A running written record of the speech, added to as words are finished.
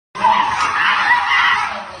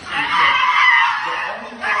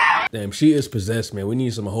Damn, she is possessed, man. We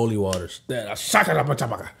need some holy waters. That's what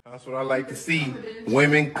I like to see.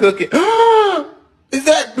 Women cooking. Is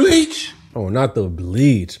that bleach? Oh, not the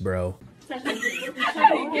bleach, bro.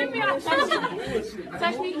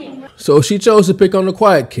 So she chose to pick on the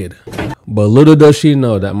quiet kid. But little does she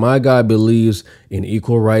know that my guy believes in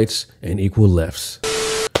equal rights and equal lefts.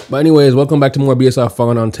 But anyways, welcome back to more BSI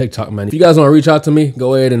Fun on TikTok, man. If you guys want to reach out to me,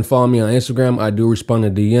 go ahead and follow me on Instagram. I do respond to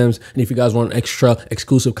DMs. And if you guys want extra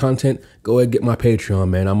exclusive content, go ahead and get my Patreon,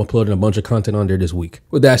 man. I'm uploading a bunch of content on there this week.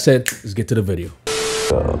 With that said, let's get to the video.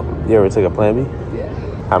 You ever take a Plan B? Yeah.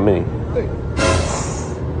 How many? 3.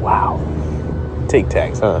 Wow. Tic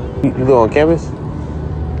Tacs, huh? You live on campus?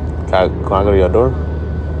 Can I go to your dorm?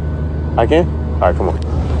 I can? All right, come on.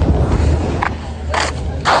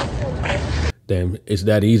 Damn, it's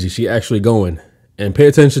that easy. She actually going. And pay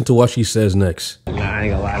attention to what she says next. Nah, I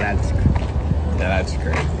ain't gonna lie, that's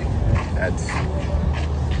crazy.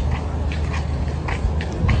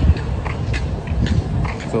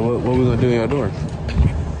 So what we gonna do in your dorm?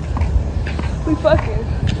 We fucking.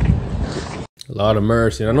 Lord of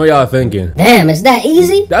mercy. I know y'all thinking, damn, is that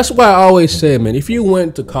easy? That's why I always say, man, if you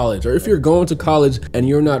went to college or if you're going to college and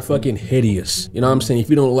you're not fucking hideous, you know what I'm saying? If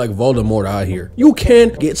you don't look like Voldemort out here, you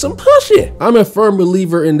can get some pussy. I'm a firm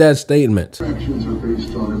believer in that statement. Actions are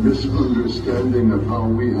based on a misunderstanding of how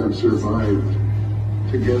we have survived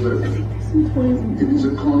together. It is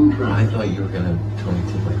a contract. I thought you were gonna tell me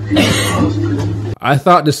to like. I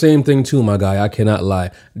thought the same thing too, my guy. I cannot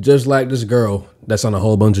lie. Just like this girl that's on a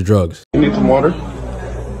whole bunch of drugs. You need some water?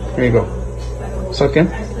 Here you go. Suck in.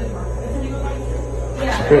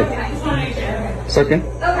 Good. Suck in.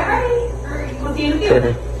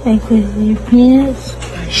 Okay. Like with your penis.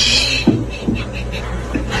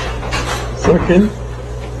 Suck in.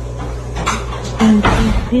 And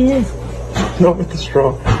your penis. No, with the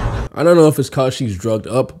straw. I don't know if it's cause she's drugged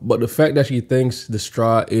up, but the fact that she thinks the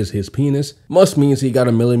straw is his penis must means he got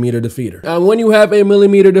a millimeter defeater. And when you have a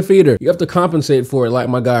millimeter defeater, you have to compensate for it like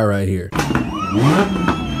my guy right here.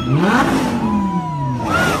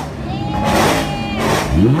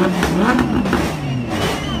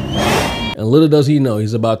 And little does he know,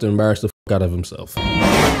 he's about to embarrass the fuck out of himself.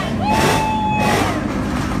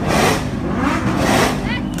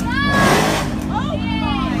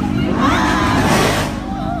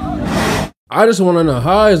 I just want to know,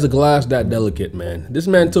 how is the glass that delicate, man? This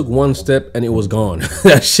man took one step and it was gone.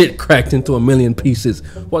 That shit cracked into a million pieces.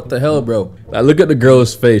 What the hell, bro? Like, look at the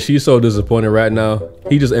girl's face. She's so disappointed right now.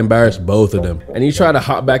 He just embarrassed both of them. And he tried to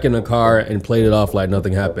hop back in the car and played it off like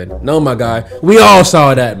nothing happened. No, my guy. We all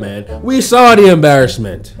saw that, man. We saw the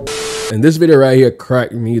embarrassment. And this video right here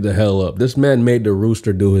cracked me the hell up. This man made the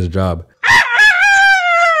rooster do his job.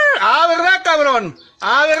 Ah, ¿verdad, cabrón?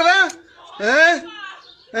 Ah, ¿verdad?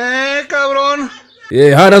 Cabrón.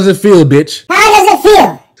 Yeah, how does it feel, bitch? How does it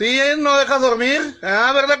feel? Sí, no dejas dormir.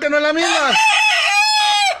 Ah, ¿verdad que no es la misma?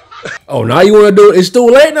 Oh, now you want to do it? It's too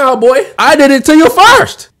late now, boy. I did it to you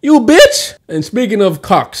first, you bitch. And speaking of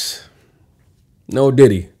cocks, no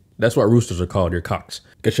diddy. That's what roosters are called, your cocks.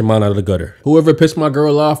 Get your mind out of the gutter. Whoever pissed my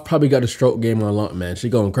girl off probably got a stroke game on lump, man. She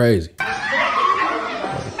going crazy.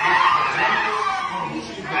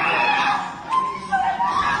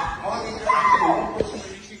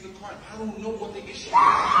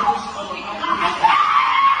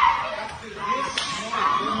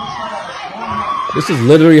 This is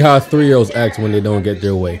literally how 3-year-olds act when they don't get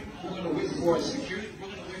their way.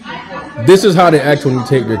 This is how they act when you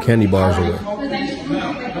take their candy bars away.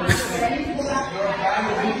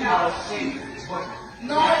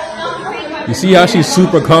 You see how she's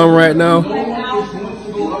super calm right now?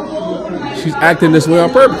 She's acting this way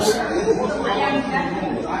on purpose.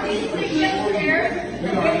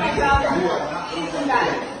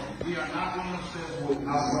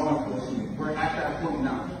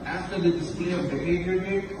 The display of behavior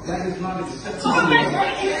here, that is not acceptable.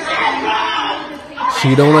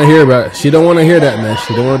 She don't want to hear about it. She don't want to hear that, man.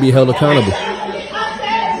 She don't want to be held accountable.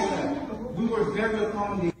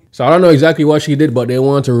 So I don't know exactly what she did, but they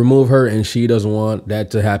wanted to remove her and she doesn't want that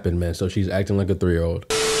to happen, man. So she's acting like a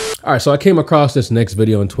 3-year-old. All right, so I came across this next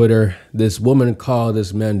video on Twitter. This woman called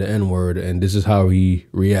this man the N-word, and this is how he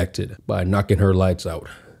reacted by knocking her lights out.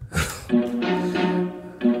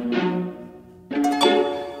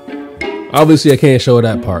 Obviously, I can't show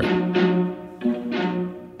that part.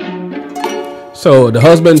 So the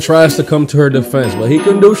husband tries to come to her defense, but he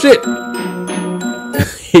couldn't do shit.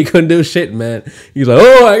 He couldn't do shit, man. He's like,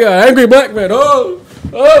 oh, I got an angry black man. Oh,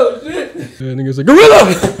 shit. And niggas like,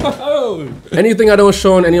 gorilla! Anything I don't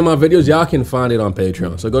show in any of my videos, y'all can find it on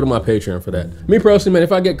Patreon. So go to my Patreon for that. Me personally, man,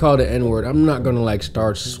 if I get called an N-word, I'm not gonna like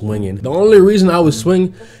start swinging. The only reason I would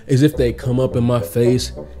swing is if they come up in my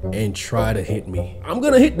face and try to hit me. I'm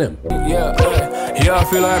gonna hit them. Yeah, I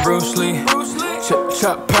feel like Bruce Lee.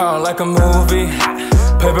 Chop pound like a movie.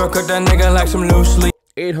 Paper cut that nigga like some loosely.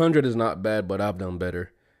 800 is not bad, but I've done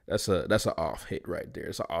better. That's an off hit right there.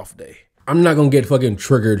 It's an off day. I'm not gonna get fucking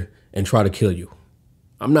triggered and try to kill you.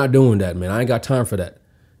 I'm not doing that, man. I ain't got time for that.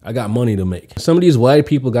 I got money to make. Some of these white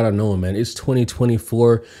people gotta know, man, it's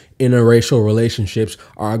 2024. Interracial relationships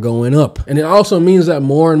are going up. And it also means that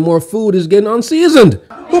more and more food is getting unseasoned.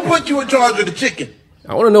 Who put you in charge of the chicken?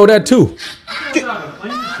 I wanna know that too.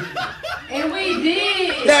 And we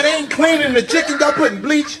did. That ain't cleaning the chicken. Y'all putting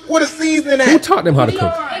bleach. What a seasoning Who at? taught them how to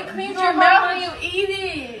cook? It cleans your mouth when you eat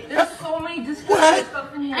it. There's so many disgusting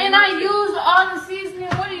stuff in here. And I used all the seasoning.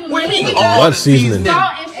 What do you What do you mean? mean? All What the seasoning?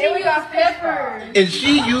 Salt and she got pepper. And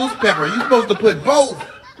she used pepper. You supposed to put both.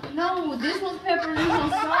 No, this was pepper, this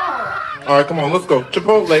was salt. All right, come on, let's go.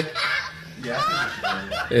 Chipotle.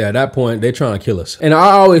 Yeah, at that point, they trying to kill us. And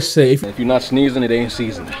I always say, if you're not sneezing, it ain't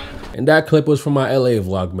seasoned. And that clip was from my LA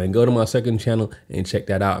vlog, man. Go to my second channel and check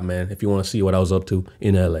that out, man, if you want to see what I was up to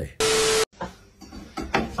in LA.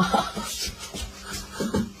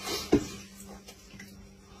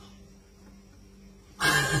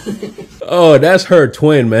 Oh, that's her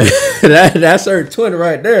twin, man. That's her twin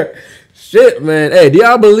right there. Shit, man. Hey, do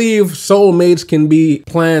y'all believe soulmates can be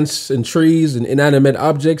plants and trees and inanimate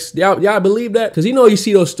objects? Y'all believe that? Because you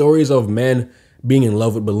see those stories of men being in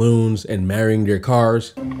love with balloons and marrying their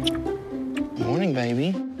cars. Morning,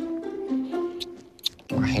 baby.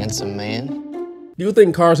 Handsome man. Do you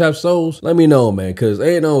think cars have souls? Let me know, man, because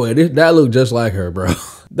ain't no way. That looked just like her, bro.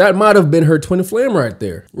 That might have been her twin flame right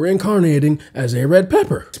there, reincarnating as a red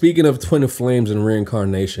pepper. Speaking of twin flames and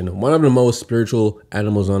reincarnation, one of the most spiritual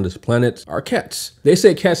animals on this planet are cats. They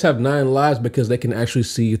say cats have 9 lives because they can actually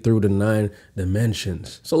see through the 9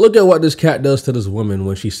 dimensions. So look at what this cat does to this woman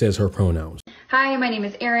when she says her pronouns. Hi, my name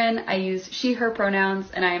is Erin. I use she, her pronouns,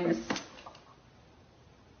 and I am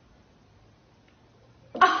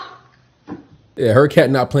Yeah, her cat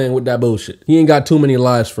not playing with that bullshit. He ain't got too many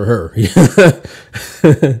lives for her.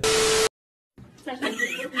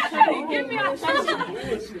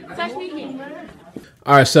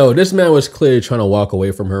 All right, so this man was clearly trying to walk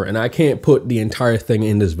away from her, and I can't put the entire thing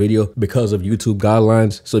in this video because of YouTube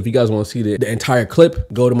guidelines. So if you guys want to see the entire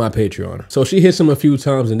clip, go to my Patreon. So she hits him a few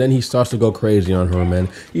times, and then he starts to go crazy on her, man.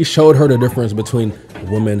 He showed her the difference between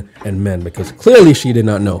women and men because clearly she did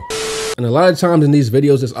not know. And a lot of times in these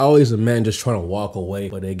videos, there's always a man just trying to walk away,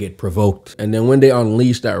 but they get provoked. And then when they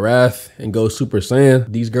unleash that wrath and go Super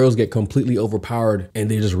Saiyan, these girls get completely overpowered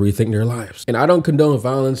and they just rethink their lives. And I don't condone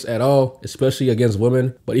violence at all, especially against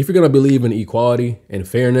women. But if you're gonna believe in equality and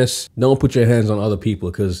fairness, don't put your hands on other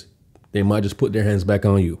people because they might just put their hands back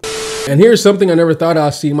on you. And here's something I never thought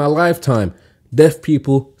I'd see in my lifetime. Deaf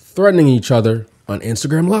people threatening each other on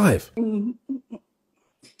Instagram Live.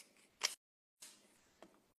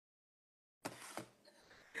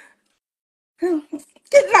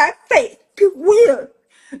 Did I say you will?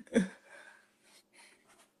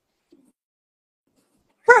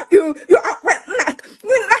 You are like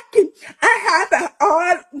you lucky. I have an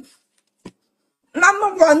all number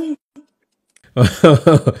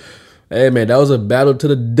 1. Hey man, that was a battle to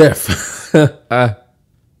the death.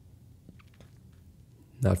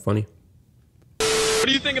 Not funny. What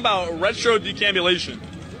do you think about retro decambulation?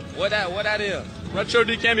 What that is? Retro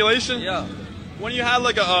decambulation? Yeah. When you have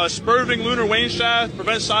like a spurving lunar wane shaft,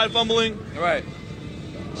 prevent side fumbling. Right.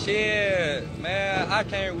 Shit, man, I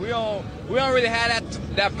can't. We don't really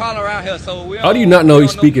have that problem around here. So we. How do you not know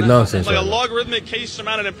he's speaking nonsense? Like a logarithmic case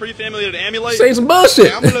surmounted and pre-famulated amulate. Say some bullshit.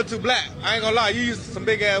 Yeah, I'm a little too black. I ain't gonna lie. You used some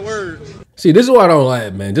big ass words. See, this is what I don't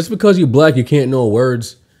like, man. Just because you black, you can't know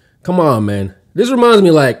words. Come on, man. This reminds me,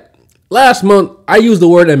 like last month, I used the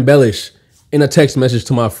word embellish in a text message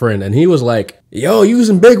to my friend, and he was like, "Yo, you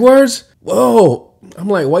using big words?" Whoa. I'm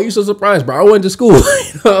like, why are you so surprised, bro? I went to school. You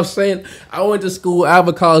know what I'm saying? I went to school, I have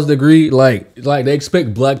a college degree. Like they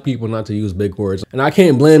expect black people not to use big words. And I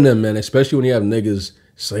can't blame them, man, especially when you have niggas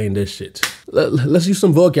saying this shit. Let's use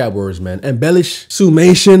some vocab words, man. Embellish,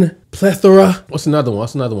 summation, plethora. What's another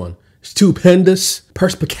one? Stupendous,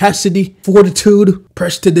 perspicacity, fortitude,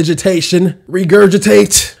 prestidigitation,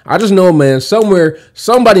 regurgitate. I just know, man, somewhere,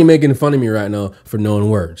 somebody making fun of me right now for knowing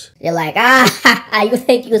words. You're like, you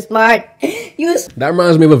think you smart? That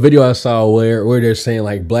reminds me of a video I saw where they're saying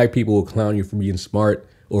like black people will clown you for being smart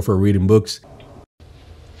or for reading books.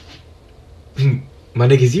 My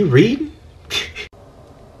niggas, you read?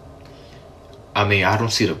 I mean, I don't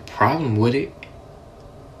see the problem with it.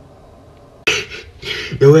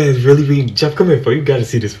 Yo ass really reading. Jeff, come here, bro. You gotta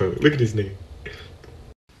see this, bro. Look at this nigga.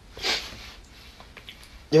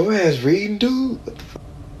 Yo ass reading, dude.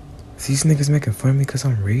 These niggas making fun of me because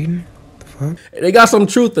I'm reading? The fuck? They got some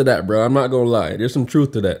truth to that, bro. I'm not gonna lie. There's some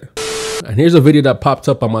truth to that. And here's a video that popped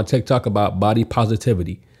up on my TikTok about body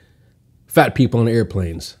positivity. Fat people on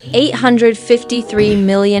airplanes. 853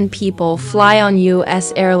 million people fly on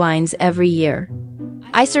U.S. airlines every year.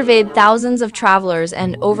 I surveyed thousands of travelers,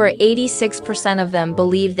 and over 86% of them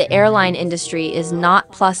believe the airline industry is not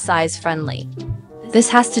plus-size friendly. This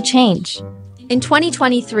has to change. In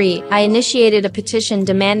 2023, I initiated a petition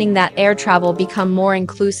demanding that air travel become more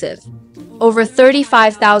inclusive. Over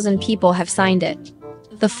 35,000 people have signed it.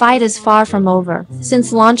 The fight is far from over.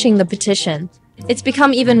 Since launching the petition, it's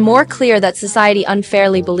become even more clear that society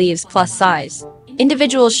unfairly believes plus size.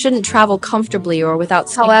 Individuals shouldn't travel comfortably or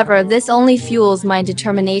without. However, this only fuels my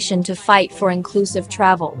determination to fight for inclusive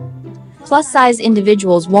travel. Plus-size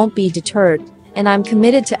individuals won't be deterred, and I'm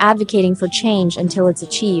committed to advocating for change until it's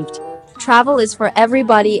achieved. Travel is for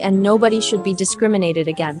everybody and nobody should be discriminated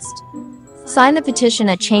against. Sign the petition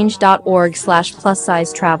at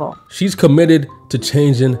change.org/plus-size travel. She's committed to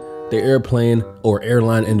changing the airplane or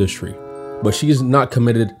airline industry, but she's not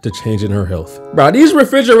committed to changing her health. Bro, these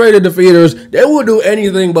refrigerator defeaters, they will do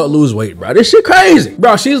anything but lose weight, bro. This shit crazy.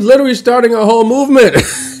 Bro, she's literally starting a whole movement.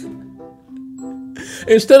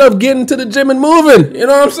 Instead of getting to the gym and moving, you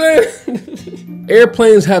know what I'm saying?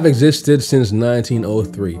 Airplanes have existed since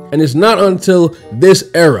 1903. And it's not until this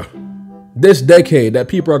era, this decade, that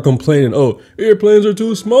people are complaining, oh, airplanes are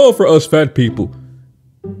too small for us fat people.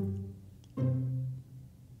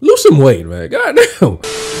 Lose some weight, man. Goddamn.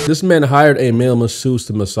 This man hired a male masseuse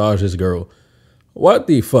to massage his girl. What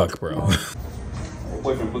the fuck, bro? Your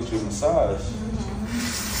boyfriend booked you a massage.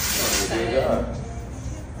 Oh, good job.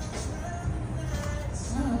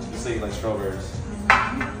 You say you like strawberries.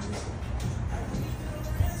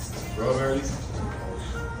 Strawberries?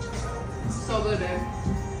 So good, babe.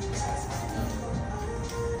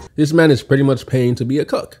 This man is pretty much paying to be a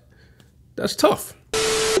cook. That's tough.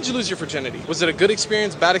 How did you lose your virginity? Was it a good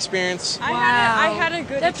experience, bad experience? I had a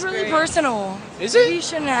good That's experience. really personal. Is it? You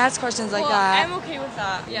shouldn't ask questions like Well, that. I'm okay with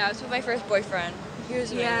that. Yeah, it's with my first boyfriend. He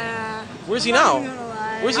was amazing. Yeah. Where's he now?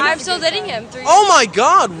 Where's he now? I'm still dating him. 3 years. Oh my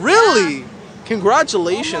god, really? Yeah.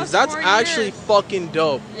 Congratulations. Almost That's 4 actually years. fucking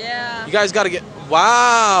dope. Yeah. You guys gotta get,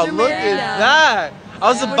 wow, look at that. I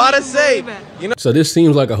was about to say, you know. So this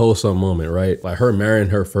seems like a wholesome moment, right? Like her marrying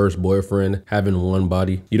her first boyfriend, having one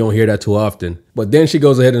body. You don't hear that too often. But then she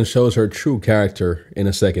goes ahead and shows her true character in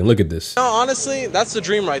a second. Look at this. No, honestly, that's the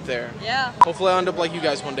dream right there. Yeah. Hopefully I end up like you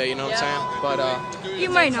guys one day, you know what I'm saying? But You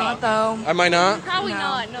might not, though. I might not? Probably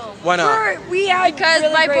not, no. Why not? We had Because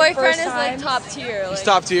really my great boyfriend first is like times. top tier. He's Like,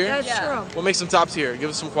 top tier? That's true. What makes him top tier? Give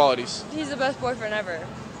us some qualities. he's the best boyfriend ever.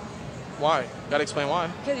 Why? Gotta explain why.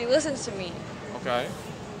 Because he listens to me. Okay.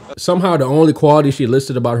 Somehow the only quality she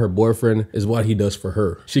listed about her boyfriend is what he does for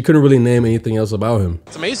her. She couldn't really name anything else about him.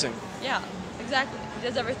 It's amazing. Yeah, exactly. He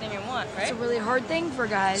does everything you want, right? It's a really hard thing for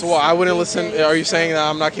guys. So what, I wouldn't listen? Are you saying that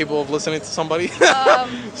I'm not capable of listening to somebody? She's I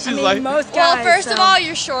mean, like, most guys. Well, first of all,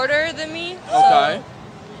 you're shorter than me. okay.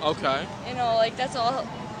 Okay. So, you know, like, that's all.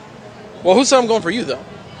 Well, who said I'm going for you, though?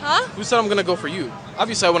 Huh? Who said I'm going to go for you?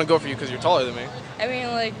 Obviously, I wouldn't go for you because you're taller than me. I mean,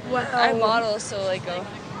 like, I model, so, like, a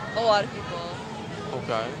lot of people.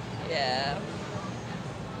 Okay. Yeah.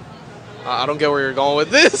 I don't get where you're going with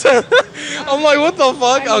this. I'm like, what the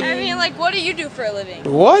fuck? I mean, like, what do you do for a living?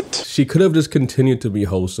 What? She could have just continued to be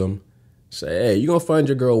wholesome. Say, hey, you're going to find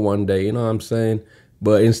your girl one day, you know what I'm saying?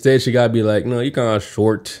 But instead, she got to be like, no, you're kind of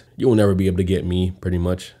short. You'll never be able to get me, pretty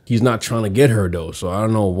much. He's not trying to get her, though, so I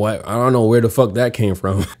don't know where the fuck that came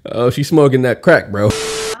from. Oh, she's smoking that crack, bro.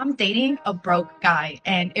 I'm dating a broke guy,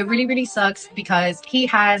 and it really, really sucks because he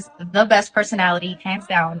has the best personality, hands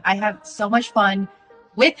down. I have so much fun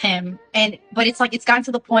with him, but it's like it's gotten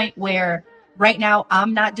to the point where right now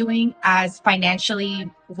I'm not doing as financially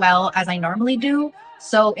well as I normally do.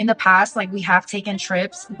 So in the past, like, we have taken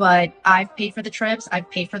trips, but I've paid for the trips, I've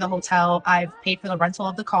paid for the hotel, I've paid for the rental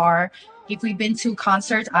of the car. If we've been to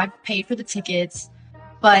concerts, I've paid for the tickets,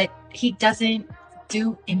 but he doesn't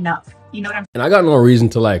do enough. You know what I'm saying? And I got no reason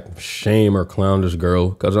to like shame or clown this girl,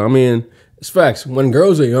 because I mean, it's facts. When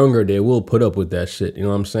girls are younger, they will put up with that shit. You know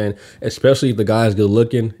what I'm saying? Especially if the guy's good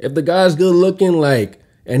looking. If the guy's good looking, like,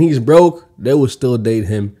 and he's broke, they will still date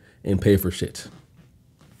him and pay for shit.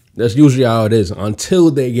 That's usually how it is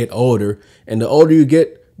until they get older. And the older you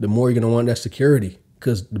get, the more you're going to want that security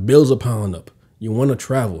because the bills are piling up. You want to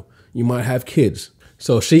travel. You might have kids.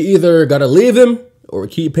 So she either got to leave him or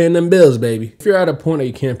keep paying them bills, baby. If you're at a point that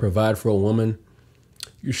you can't provide for a woman,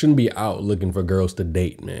 you shouldn't be out looking for girls to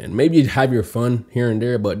date, man. Maybe you have your fun here and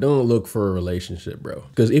there, but don't look for a relationship, bro.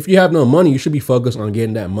 Because if you have no money, you should be focused on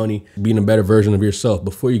getting that money, being a better version of yourself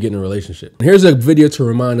before you get in a relationship. And here's a video to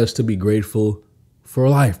remind us to be grateful for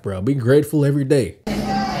life, bro. Be grateful every day.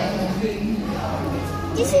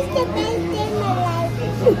 This is the best day of my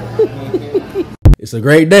life. It's a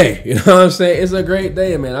great day. You know what I'm saying? It's a great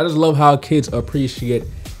day, man. I just love how kids appreciate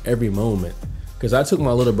every moment. Because I took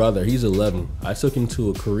my little brother, he's 11. I took him to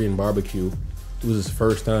a Korean barbecue. It was his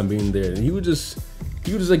first time being there. And he was just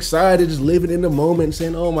excited, just living in the moment,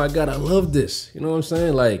 saying, oh my God, I love this. You know what I'm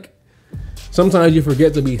saying? Like, sometimes you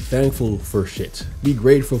forget to be thankful for shit. Be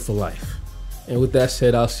grateful for life. And with that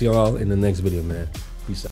said, I'll see y'all in the next video, man. Peace out.